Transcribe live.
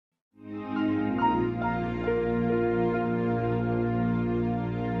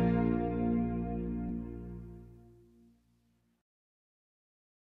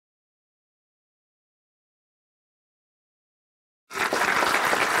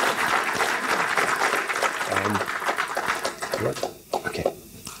Right. Okay,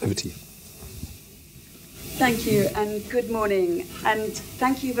 over to you. Thank you and good morning. And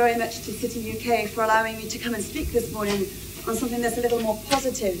thank you very much to City UK for allowing me to come and speak this morning on something that's a little more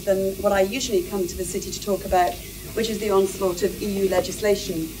positive than what I usually come to the city to talk about, which is the onslaught of EU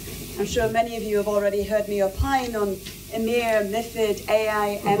legislation. I'm sure many of you have already heard me opine on EMIR, MIFID,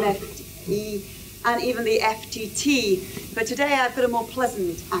 AI, MFE, and even the FTT. But today I've got a more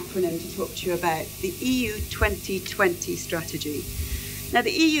pleasant acronym to talk to you about, the EU 2020 strategy. Now,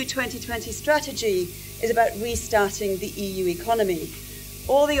 the EU 2020 strategy is about restarting the EU economy.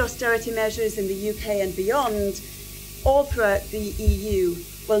 All the austerity measures in the UK and beyond, all throughout the EU,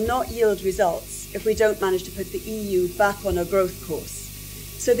 will not yield results if we don't manage to put the EU back on a growth course.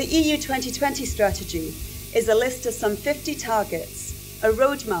 So the EU 2020 strategy is a list of some 50 targets, a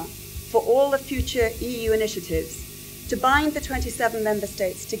roadmap for all the future EU initiatives to bind the 27 member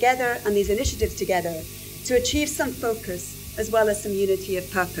states together and these initiatives together to achieve some focus as well as some unity of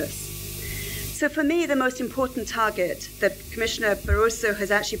purpose. So for me, the most important target that Commissioner Barroso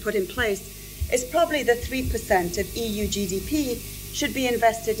has actually put in place is probably the 3% of EU GDP should be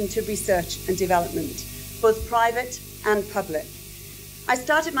invested into research and development, both private and public. I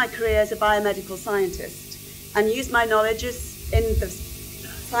started my career as a biomedical scientist and used my knowledges in the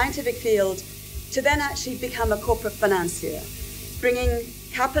scientific field to then actually become a corporate financier, bringing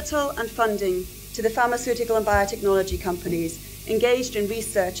capital and funding to the pharmaceutical and biotechnology companies engaged in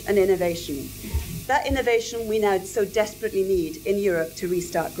research and innovation. That innovation we now so desperately need in Europe to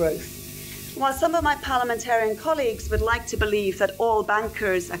restart growth. While some of my parliamentarian colleagues would like to believe that all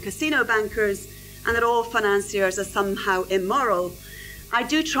bankers are casino bankers and that all financiers are somehow immoral, I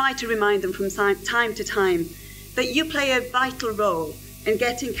do try to remind them from time to time that you play a vital role in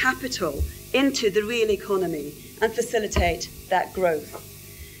getting capital into the real economy and facilitate that growth.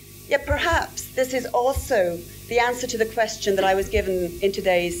 Yet perhaps this is also the answer to the question that I was given in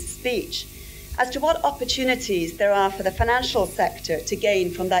today's speech as to what opportunities there are for the financial sector to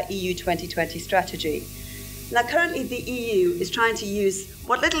gain from that EU 2020 strategy. Now, currently the EU is trying to use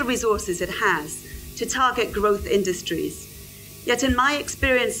what little resources it has to target growth industries. Yet in my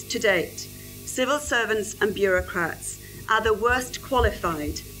experience to date, civil servants and bureaucrats are the worst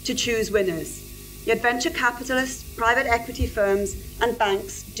qualified to choose winners. Yet venture capitalists, private equity firms and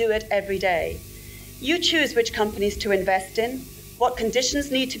banks do it every day. You choose which companies to invest in, what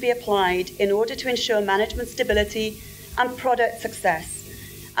conditions need to be applied in order to ensure management stability and product success,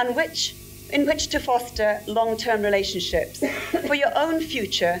 and in which to foster long-term relationships for your own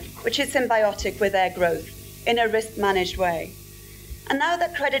future, which is symbiotic with their growth, in a risk-managed way. And now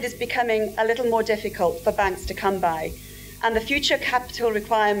that credit is becoming a little more difficult for banks to come by, and the future capital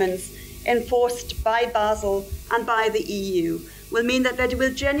requirements enforced by Basel and by the EU will mean that there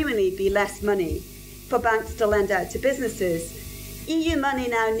will genuinely be less money for banks to lend out to businesses, EU money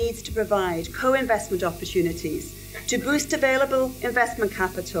now needs to provide co-investment opportunities to boost available investment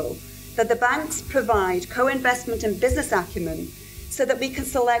capital, that the banks provide co-investment and business acumen so that we can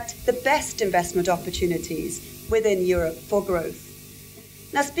select the best investment opportunities within Europe for growth.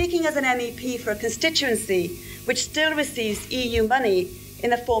 Now, speaking as an MEP for a constituency which still receives EU money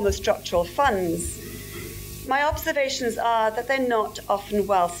in the form of structural funds, my observations are that they're not often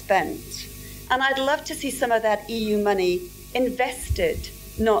well spent. And I'd love to see some of that EU money invested,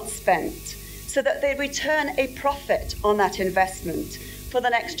 not spent, so that they return a profit on that investment for the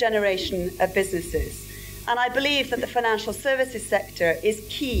next generation of businesses. And I believe that the financial services sector is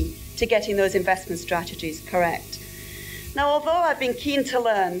key to getting those investment strategies correct. Now, although I've been keen to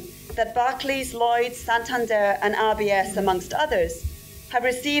learn that Barclays, Lloyds, Santander and RBS, amongst others, have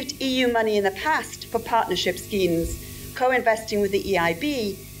received EU money in the past for partnership schemes, co-investing with the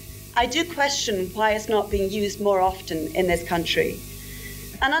EIB, I do question why it's not being used more often in this country.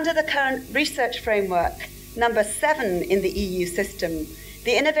 And under the current research framework, number 7 in the EU system,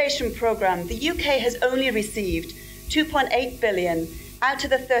 the innovation programme, the UK has only received 2.8 billion out of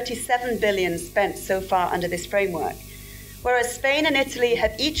the 37 billion spent so far under this framework, whereas Spain and Italy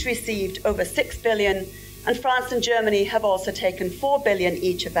have each received over 6 billion, and France and Germany have also taken 4 billion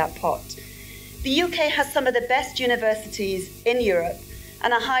each of that pot. The UK has some of the best universities in Europe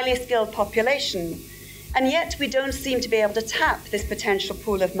and a highly skilled population, and yet we don't seem to be able to tap this potential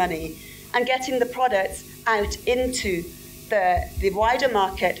pool of money and getting the products out into the wider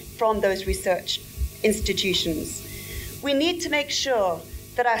market from those research institutions. We need to make sure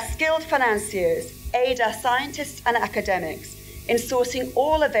that our skilled financiers aid our scientists and academics in sourcing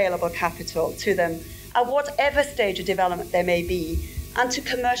all available capital to them at whatever stage of development they may be, and to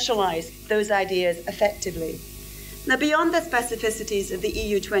commercialise those ideas effectively. Now, beyond the specificities of the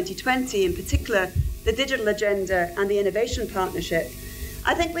EU 2020, in particular the digital agenda and the innovation partnership,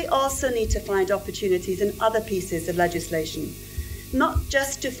 I think we also need to find opportunities in other pieces of legislation, not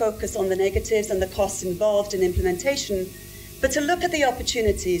just to focus on the negatives and the costs involved in implementation, but to look at the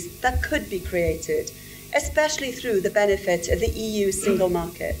opportunities that could be created, especially through the benefit of the EU single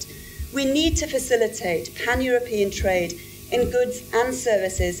market. We need to facilitate pan-European trade in goods and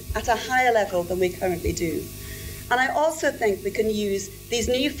services at a higher level than we currently do. And I also think we can use these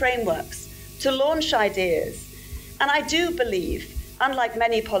new frameworks to launch ideas. And I do believe, unlike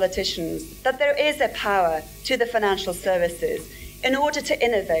many politicians, that there is a power to the financial services in order to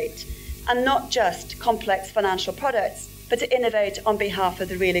innovate, and not just complex financial products, but to innovate on behalf of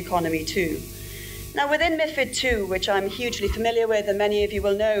the real economy too. Now, within MiFID II, which I'm hugely familiar with, and many of you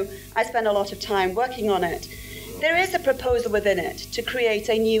will know, I spent a lot of time working on it, there is a proposal within it to create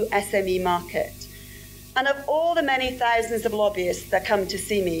a new SME market. And of all the many thousands of lobbyists that come to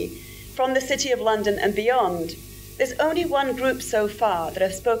see me, from the City of London and beyond, there's only one group so far that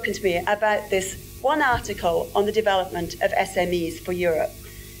have spoken to me about this one article on the development of SMEs for Europe.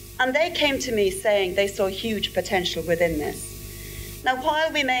 And they came to me saying they saw huge potential within this. Now,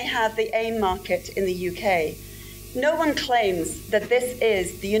 while we may have the AIM market in the UK, no one claims that this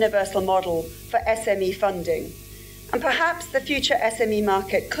is the universal model for SME funding. And perhaps the future SME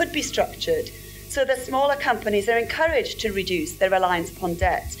market could be structured so that smaller companies are encouraged to reduce their reliance upon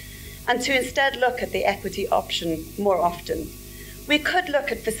debt and to instead look at the equity option more often. We could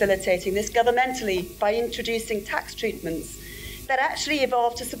look at facilitating this governmentally by introducing tax treatments that actually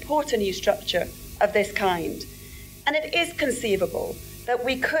evolve to support a new structure of this kind. And it is conceivable that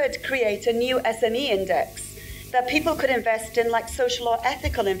we could create a new SME index that people could invest in, like social or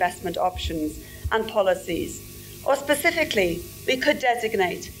ethical investment options and policies. Or specifically, we could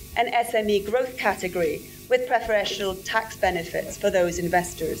designate an SME growth category with preferential tax benefits for those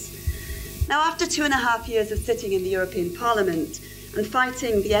investors. Now, after 2.5 years of sitting in the European Parliament and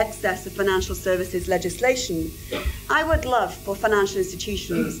fighting the excess of financial services legislation, I would love for financial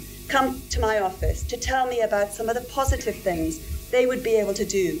institutions come to my office to tell me about some of the positive things they would be able to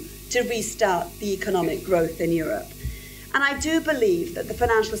do to restart the economic growth in Europe. And I do believe that the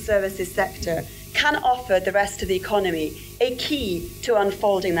financial services sector can offer the rest of the economy a key to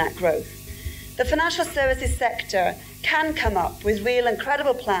unfolding that growth. The financial services sector can come up with real and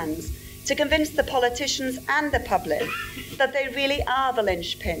credible plans to convince the politicians and the public that they really are the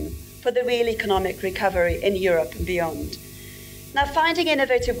linchpin for the real economic recovery in Europe and beyond. Now, finding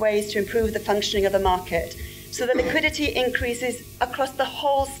innovative ways to improve the functioning of the market so that liquidity increases across the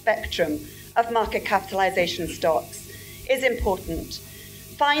whole spectrum of market capitalisation stocks is important.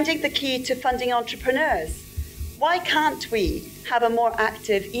 Finding the key to funding entrepreneurs. Why can't we have a more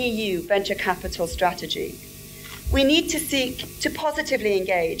active EU venture capital strategy? We need to seek to positively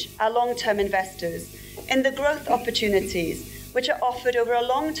engage our long-term investors in the growth opportunities which are offered over a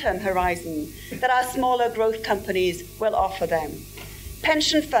long-term horizon that our smaller growth companies will offer them.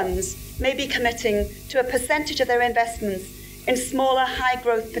 Pension funds may be committing to a percentage of their investments in smaller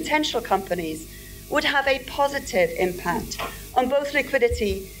high-growth potential companies would have a positive impact on both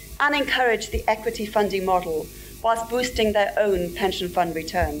liquidity and encourage the equity funding model whilst boosting their own pension fund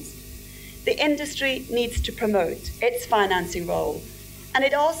returns. The industry needs to promote its financing role, and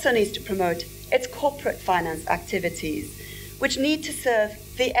it also needs to promote its corporate finance activities, which need to serve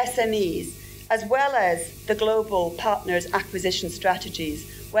the SMEs as well as the global partners acquisition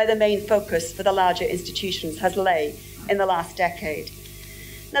strategies, where the main focus for the larger institutions has lay in the last decade.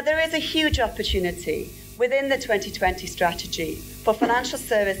 Now, there is a huge opportunity within the 2020 strategy for financial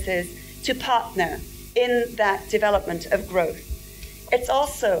services to partner in that development of growth. It's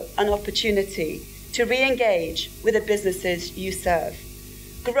also an opportunity to re-engage with the businesses you serve.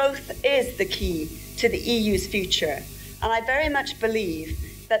 Growth is the key to the EU's future, and I very much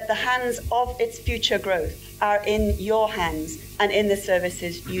believe that the hands of its future growth are in your hands and in the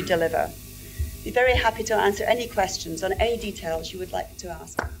services you deliver. I'd be very happy to answer any questions on any details you would like to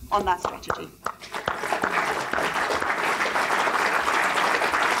ask on that strategy.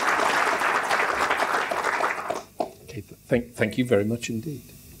 Okay, thank you very much indeed.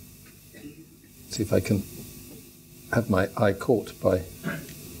 See if I can have my eye caught by...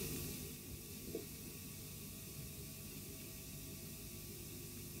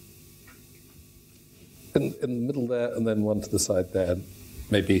 In the middle there, and then one to the side there.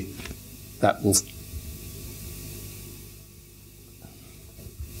 Maybe that will... Just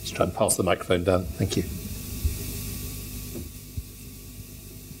try and pass the microphone down. Thank you.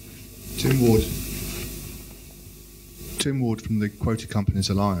 Tim Tim Ward from the Quota Companies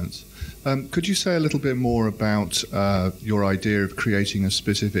Alliance. Could you say a little bit more about your idea of creating a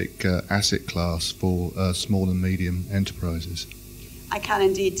specific asset class for small and medium enterprises? I can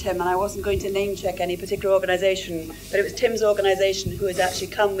indeed, Tim, and I wasn't going to name check any particular organisation, but it was Tim's organisation who has actually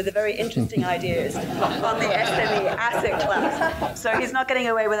come with the very interesting ideas on the SME asset class. So he's not getting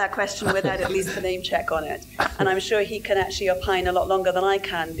away with that question without at least the name check on it. And I'm sure he can actually opine a lot longer than I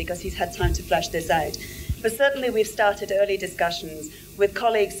can because he's had time to flesh this out. But certainly we've started early discussions with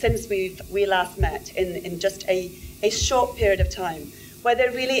colleagues since we last met in just a short period of time, where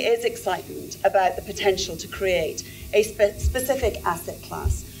there really is excitement about the potential to create a specific asset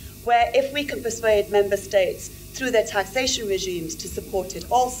class, where if we can persuade member states through their taxation regimes to support it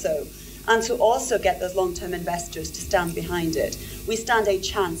also, and to also get those long-term investors to stand behind it, we stand a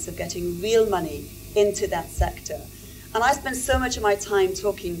chance of getting real money into that sector. And I spend so much of my time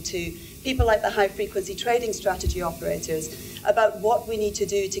talking to people like the high-frequency trading strategy operators about what we need to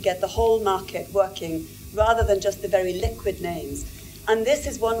do to get the whole market working rather than just the very liquid names. And this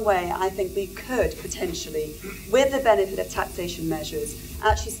is one way I think we could potentially, with the benefit of taxation measures,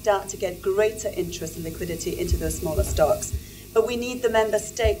 actually start to get greater interest and liquidity into those smaller stocks. But we need the member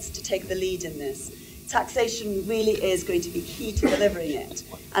states to take the lead in this. Taxation really is going to be key to delivering it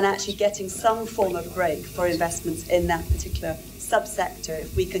and actually getting some form of break for investments in that particular subsector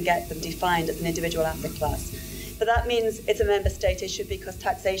if we can get them defined as an individual asset class. But that means it's a member state issue because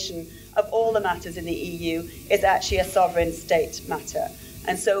taxation of all the matters in the EU is actually a sovereign state matter.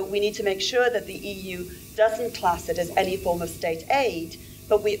 And so we need to make sure that the EU doesn't class it as any form of state aid,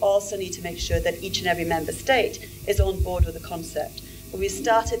 but we also need to make sure that each and every member state is on board with the concept. We've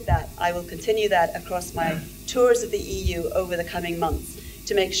started that. I will continue that across my tours of the EU over the coming months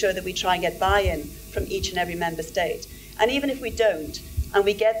to make sure that we try and get buy-in from each and every member state. And even if we don't, and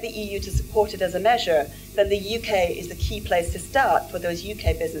we get the EU to support it as a measure, then the UK is the key place to start for those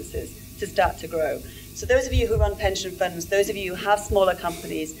UK businesses to start to grow. So those of you who run pension funds, those of you who have smaller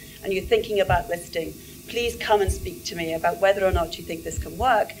companies and you're thinking about listing, please come and speak to me about whether or not you think this can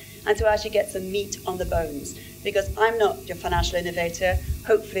work and to actually get some meat on the bones. Because I'm not your financial innovator.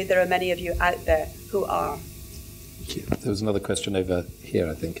 Hopefully there are many of you out there who are. Thank you. There was another question over here,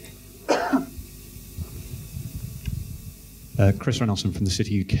 I think. Chris Reynoldson from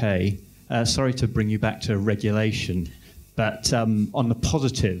TheCityUK. Sorry to bring you back to regulation, but on the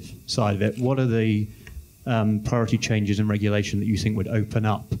positive side of it, what are the priority changes in regulation that you think would open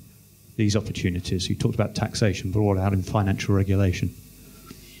up these opportunities? You talked about taxation, but what about in financial regulation?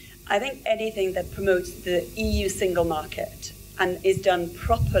 I think anything that promotes the EU single market and is done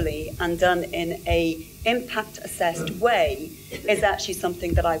properly and done in a impact-assessed way is actually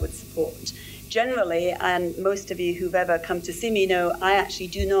something that I would support. Generally, and most of you who've ever come to see me know, I actually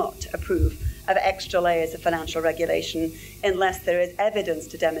do not approve of extra layers of financial regulation unless there is evidence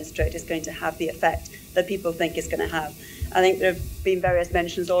to demonstrate it's going to have the effect that people think it's going to have. I think there have been various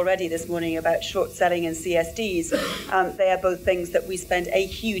mentions already this morning about short selling and CSDs. They are both things that we spend a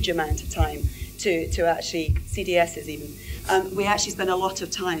huge amount of time to actually, CDSs even. We actually spend a lot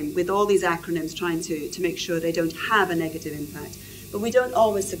of time with all these acronyms trying to make sure they don't have a negative impact. But we don't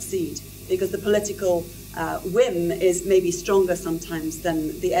always succeed because the political whim is maybe stronger sometimes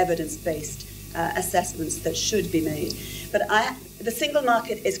than the evidence-based assessments that should be made. But the single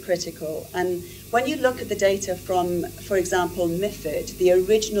market is critical. And when you look at the data from, for example, MiFID, the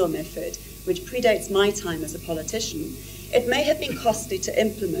original MiFID, which predates my time as a politician, it may have been costly to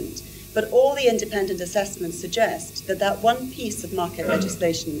implement, but all the independent assessments suggest that that one piece of market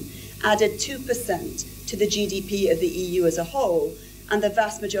legislation added 2% to the GDP of the EU as a whole, and the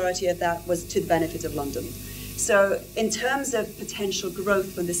vast majority of that was to the benefit of London. So in terms of potential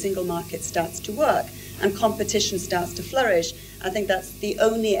growth when the single market starts to work and competition starts to flourish, I think that's the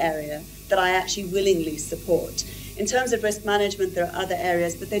only area that I actually willingly support. In terms of risk management, there are other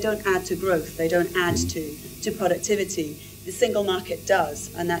areas, but they don't add to growth, they don't add to productivity. The single market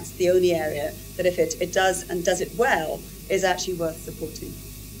does, and that's the only area that if it does and does it well, is actually worth supporting.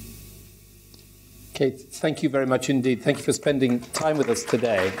 Kate, thank you very much indeed. Thank you for spending time with us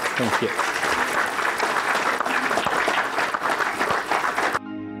today. Thank you.